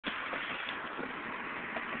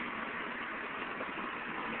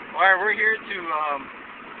Alright, we're here to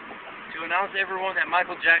announce to everyone that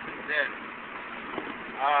Micheal Jackson's dead.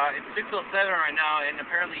 It's 6:07 right now, and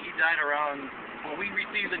apparently he died around, well, we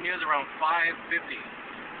received the news around 5:50.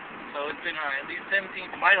 So it's been at least 17,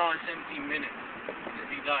 to my knowledge, 17 minutes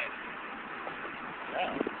since he died.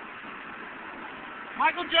 Yeah.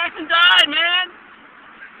 Micheal Jackson died, man!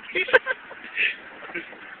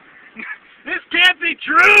 This can't be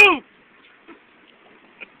true!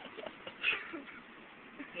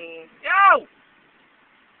 Yo!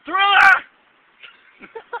 Thriller!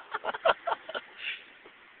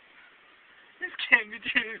 This can't be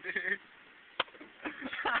true, dude.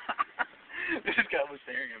 This guy was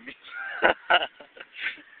staring at me.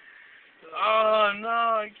 Oh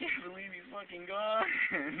no, I can't believe he's fucking gone.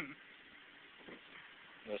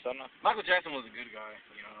 Micheal Jackson was a good guy,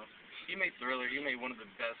 you know. He made Thriller. He made one of the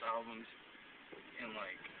best albums in,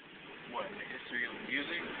 like, what, the history of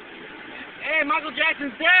music. Hey, Micheal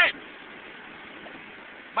Jackson's dead!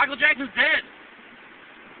 Micheal Jackson's dead!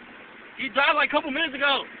 He died like a couple minutes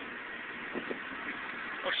ago!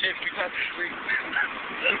 Oh shit, we passed the street.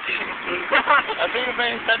 I think the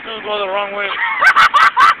main tattoos go the wrong way.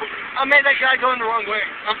 I made that guy go in the wrong way.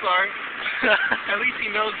 I'm sorry. At least he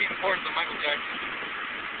knows the importance of Micheal Jackson.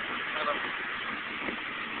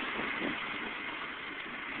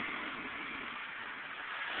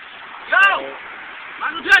 Yo!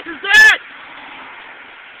 Micheal Jackson's dead!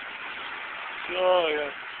 Oh,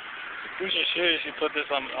 yeah. We should put this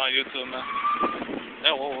on YouTube, man.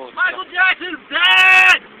 Yeah, whoa. Micheal Jackson's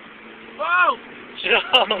dead! Whoa! Yo!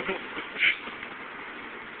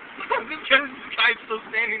 This guy's still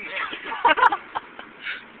standing there.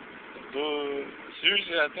 Dude,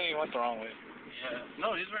 seriously, I think he went the wrong way. Yeah.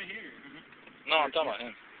 No, he's right here. No, I'm talking about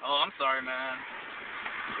him. Oh, I'm sorry, man.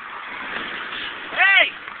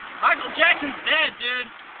 Hey! Micheal Jackson's dead, dude.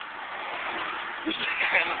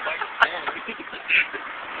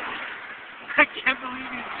 I can't believe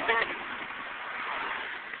he's dead.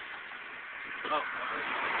 Oh.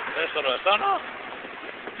 Eso lo está, no?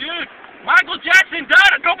 Dude, Micheal Jackson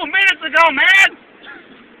died a couple minutes ago, man!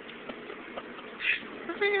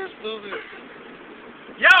 I think it's stupid.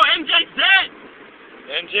 Yo, MJ's dead!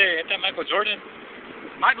 MJ, ain't that Michael Jordan?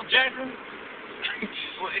 Micheal Jackson?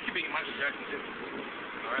 Well, it could be Micheal Jackson, too.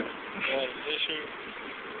 Alright. Yeah, that's true.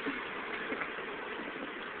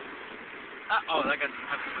 Oh, that got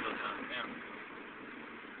have to put those down. Damn.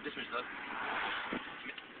 This was up.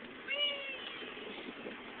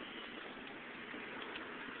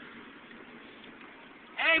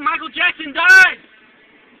 Hey, Micheal Jackson died!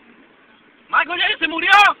 Micheal Jackson se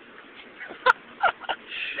murió!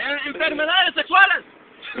 De enfermedades sexuales!